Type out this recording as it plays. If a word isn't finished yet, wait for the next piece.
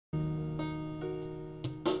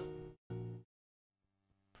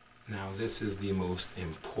Now, this is the most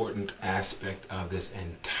important aspect of this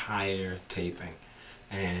entire taping.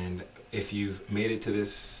 And if you've made it to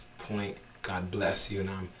this point, God bless you, and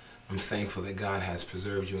I'm thankful that God has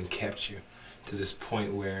preserved you and kept you to this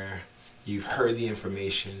point where you've heard the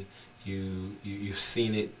information, you've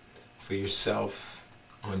seen it for yourself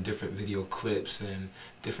on different video clips and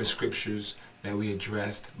different scriptures that we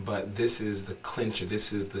addressed, but this is the clincher,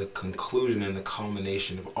 this is the conclusion and the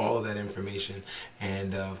culmination of all of that information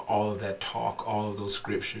and of all of that talk, all of those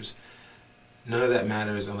scriptures. None of that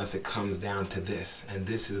matters unless it comes down to this, and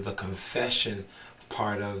this is the confession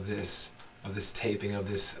part of this taping, of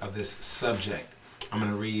this subject. I'm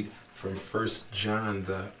going to read from 1 John,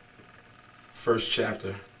 the first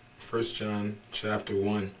chapter, 1 John chapter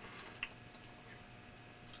 1.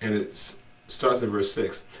 And it starts in verse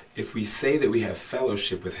 6. If we say that we have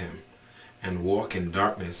fellowship with him and walk in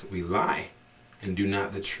darkness, we lie and do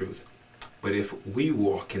not the truth. But if we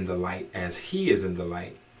walk in the light as he is in the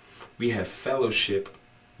light, we have fellowship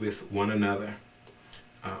with one another,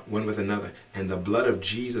 one with another. And the blood of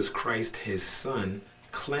Jesus Christ, his Son,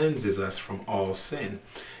 cleanses us from all sin.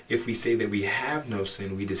 If we say that we have no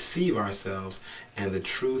sin, we deceive ourselves, and the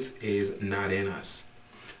truth is not in us.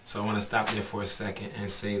 So I want to stop there for a second and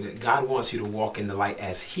say that God wants you to walk in the light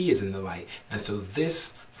as he is in the light. And so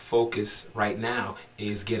this focus right now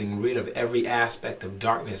is getting rid of every aspect of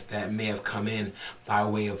darkness that may have come in by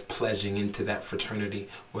way of pledging into that fraternity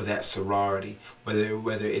or that sorority,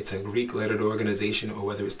 whether it's a Greek lettered organization or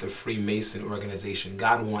whether it's the Freemason organization.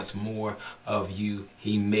 God wants more of you.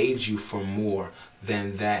 He made you for more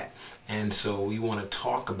than that. And so we want to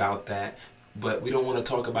talk about that. But we don't want to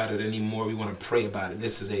talk about it anymore. We want to pray about it.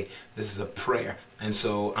 This is a prayer. And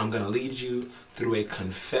so I'm going to lead you through a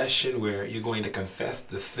confession where you're going to confess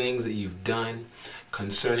the things that you've done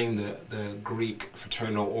concerning the Greek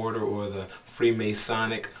fraternal order or the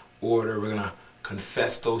Freemasonic order. We're going to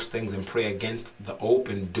confess those things and pray against the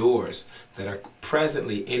open doors that are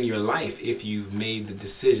presently in your life if you've made the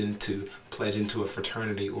decision to pledge into a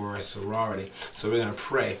fraternity or a sorority. So we're going to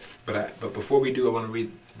pray. But before we do, I want to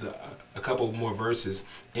read a couple more verses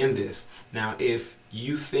in this. Now, if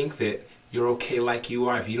you think that you're okay like you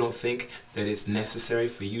are, if you don't think that it's necessary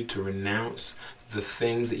for you to renounce the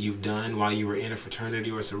things that you've done while you were in a fraternity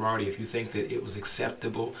or a sorority, if you think that it was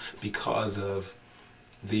acceptable because of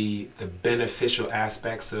the beneficial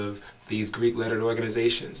aspects of these Greek lettered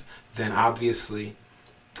organizations, then obviously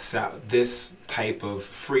this type of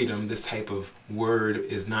freedom, this type of word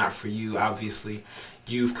is not for you. Obviously,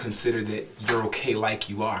 you've considered that you're okay like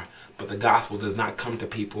you are. But the gospel does not come to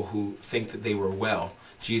people who think that they were well.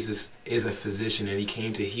 Jesus is a physician, and he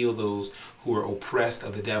came to heal those who are oppressed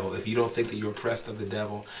of the devil. If you don't think that you're oppressed of the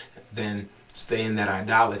devil, then stay in that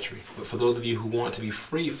idolatry. But for those of you who want to be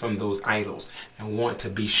free from those idols and want to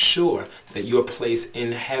be sure that your place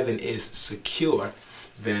in heaven is secure,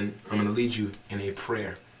 then I'm going to lead you in a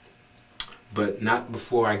prayer. But not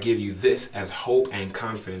before I give you this as hope and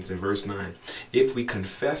confidence in verse 9. If we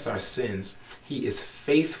confess our sins, he is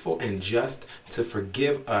faithful and just to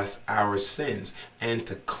forgive us our sins and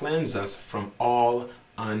to cleanse us from all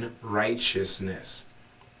unrighteousness.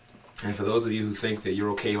 And for those of you who think that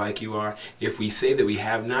you're okay like you are, if we say that we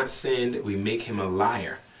have not sinned, we make him a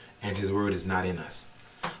liar, and his word is not in us.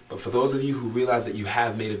 But for those of you who realize that you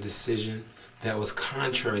have made a decision that was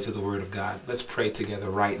contrary to the word of God, let's pray together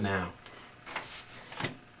right now.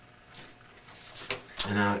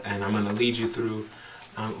 And I'm going to lead you through,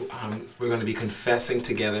 we're going to be confessing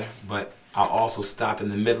together, but I'll also stop in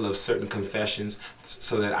the middle of certain confessions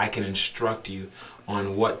so that I can instruct you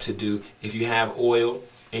on what to do. If you have oil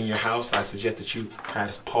in your house, I suggest that you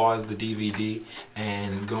perhaps pause the DVD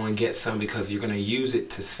and go and get some, because you're going to use it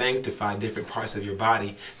to sanctify different parts of your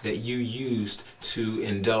body that you used to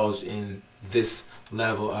indulge in this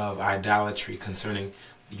level of idolatry concerning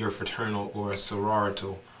your fraternal or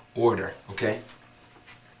sororital order, okay?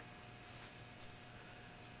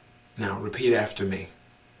 Now, repeat after me.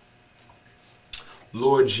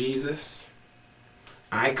 Lord Jesus,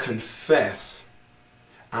 I confess,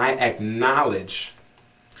 I acknowledge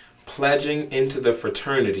pledging into the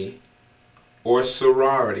fraternity or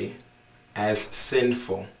sorority as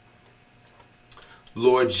sinful.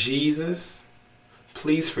 Lord Jesus,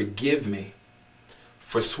 please forgive me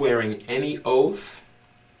for swearing any oath,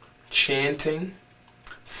 chanting,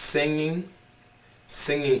 singing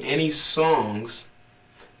any songs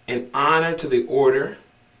in honor to the order,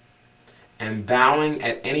 and bowing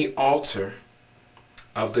at any altar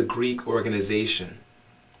of the Greek organization.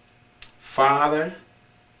 Father,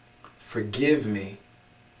 forgive me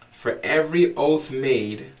for every oath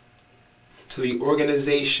made to the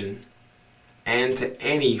organization and to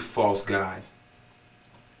any false god.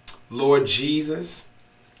 Lord Jesus,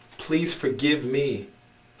 please forgive me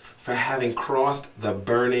for having crossed the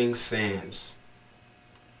burning sands.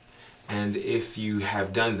 And if you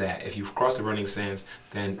have done that, if you've crossed the burning sands,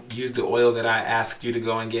 then use the oil that I asked you to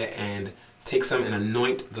go and get, and take some and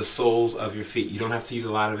anoint the soles of your feet. You don't have to use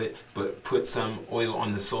a lot of it, but put some oil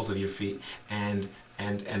on the soles of your feet. And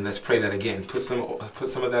let's pray that again. Put some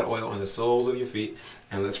of that oil on the soles of your feet,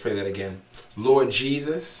 and let's pray that again. Lord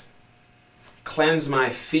Jesus, cleanse my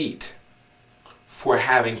feet for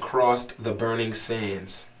having crossed the burning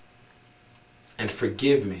sands, and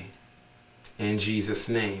forgive me in Jesus'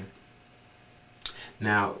 name.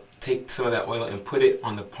 Now, take some of that oil and put it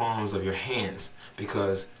on the palms of your hands,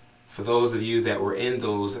 because for those of you that were in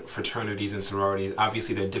those fraternities and sororities,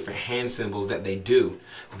 obviously there are different hand symbols that they do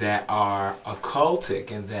that are occultic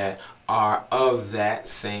and that are of that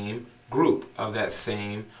same group, of that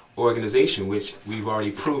same organization, which we've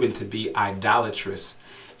already proven to be idolatrous.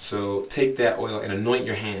 So take that oil and anoint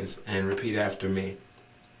your hands and repeat after me.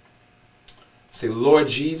 Say, Lord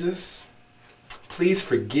Jesus, please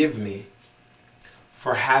forgive me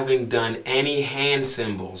for having done any hand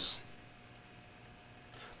symbols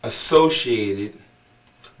associated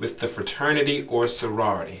with the fraternity or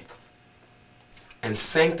sorority, and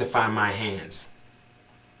sanctify my hands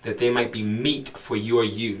that they might be meet for your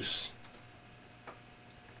use.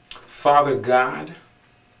 Father God,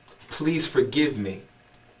 please forgive me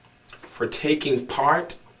for taking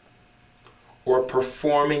part or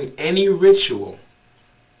performing any ritual,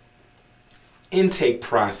 intake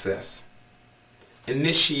process,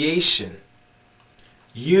 initiation,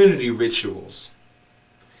 unity rituals,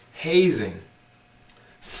 hazing,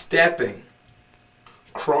 stepping,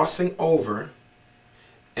 crossing over,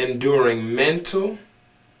 enduring mental,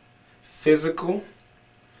 physical,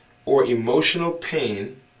 or emotional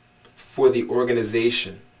pain for the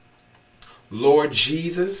organization. Lord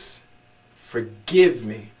Jesus, forgive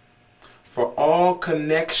me for all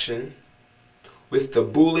connection with the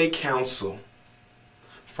Boule Council,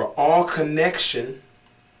 for all connection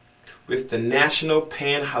with the National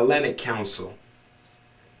Pan-Hellenic Council.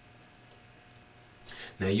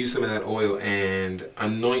 Now use some of that oil and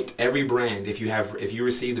anoint every brand. If you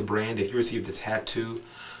received the brand, if you received the tattoo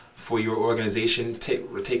for your organization,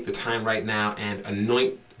 take the time right now and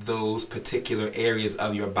anoint those particular areas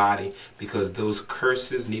of your body, because those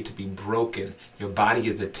curses need to be broken. Your body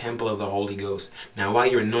is the temple of the Holy Ghost. Now while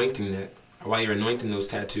you're anointing that, while you're anointing those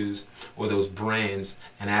tattoos or those brands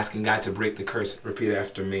and asking God to break the curse, repeat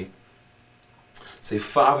after me. Say,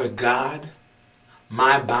 Father God,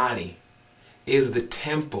 my body is the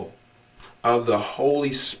temple of the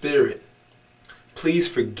Holy Spirit.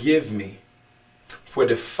 Please forgive me for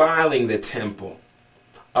defiling the temple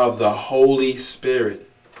of the Holy Spirit,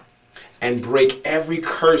 and break every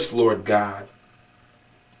curse, Lord God,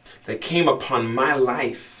 that came upon my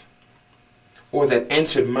life or that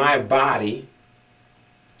entered my body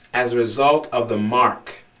as a result of the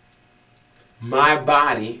mark. My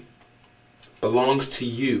body belongs to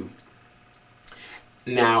you.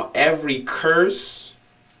 Now every curse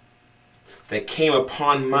that came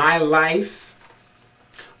upon my life,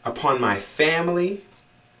 upon my family,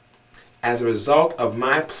 as a result of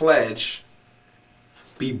my pledge,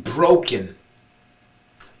 be broken.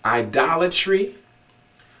 Idolatry,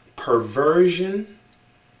 perversion,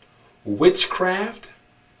 witchcraft,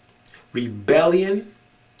 rebellion,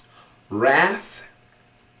 wrath,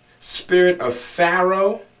 spirit of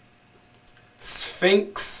Pharaoh,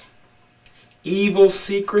 Sphinx, evil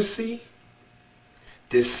secrecy,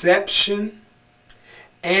 deception,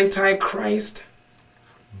 antichrist,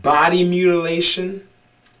 body mutilation,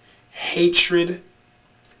 hatred,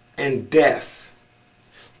 and death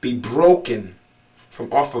be broken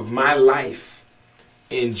from off of my life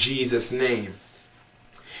in Jesus' name.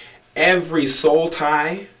 Every soul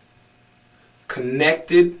tie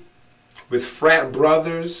connected with frat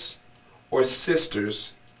brothers or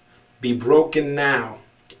sisters be broken now.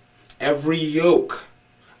 Every yoke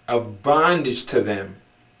of bondage to them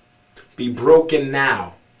be broken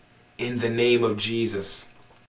now in the name of Jesus.